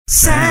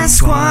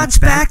Sasquatch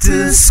back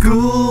to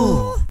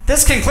school.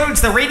 This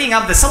concludes the reading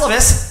of the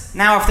syllabus.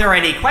 Now, if there are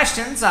any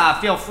questions,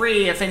 feel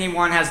free if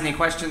anyone has any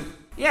questions.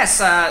 Yes,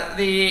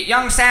 the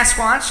young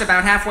Sasquatch,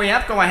 about halfway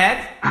up, go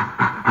ahead.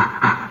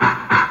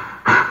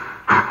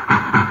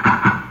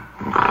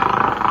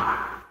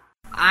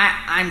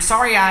 I'm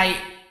sorry,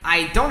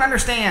 I don't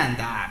understand.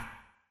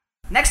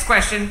 Next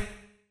question.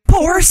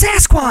 Poor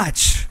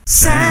Sasquatch.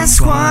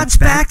 Sasquatch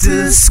back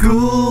to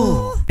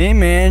school. Hey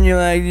man,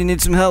 you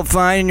need some help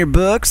finding your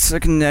books? I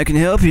can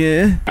help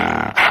you.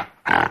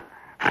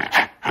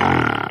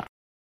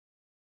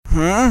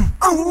 Huh?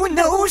 Oh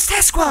no,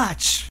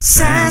 Sasquatch.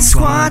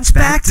 Sasquatch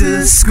back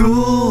to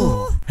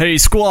school. Hey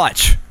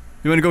Squatch,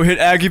 you wanna go hit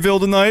Aggieville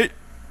tonight?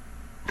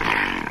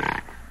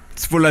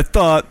 That's what I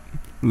thought.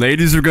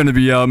 Ladies are gonna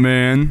be out,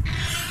 man. 3,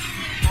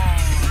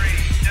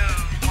 2,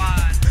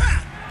 1.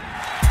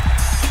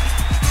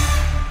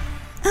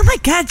 Oh my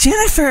god,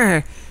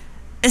 Jennifer!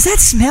 Is that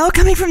smell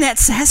coming from that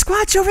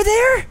Sasquatch over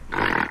there?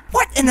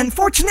 What an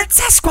unfortunate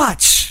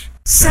Sasquatch!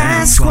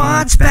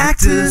 Sasquatch back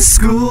to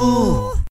school.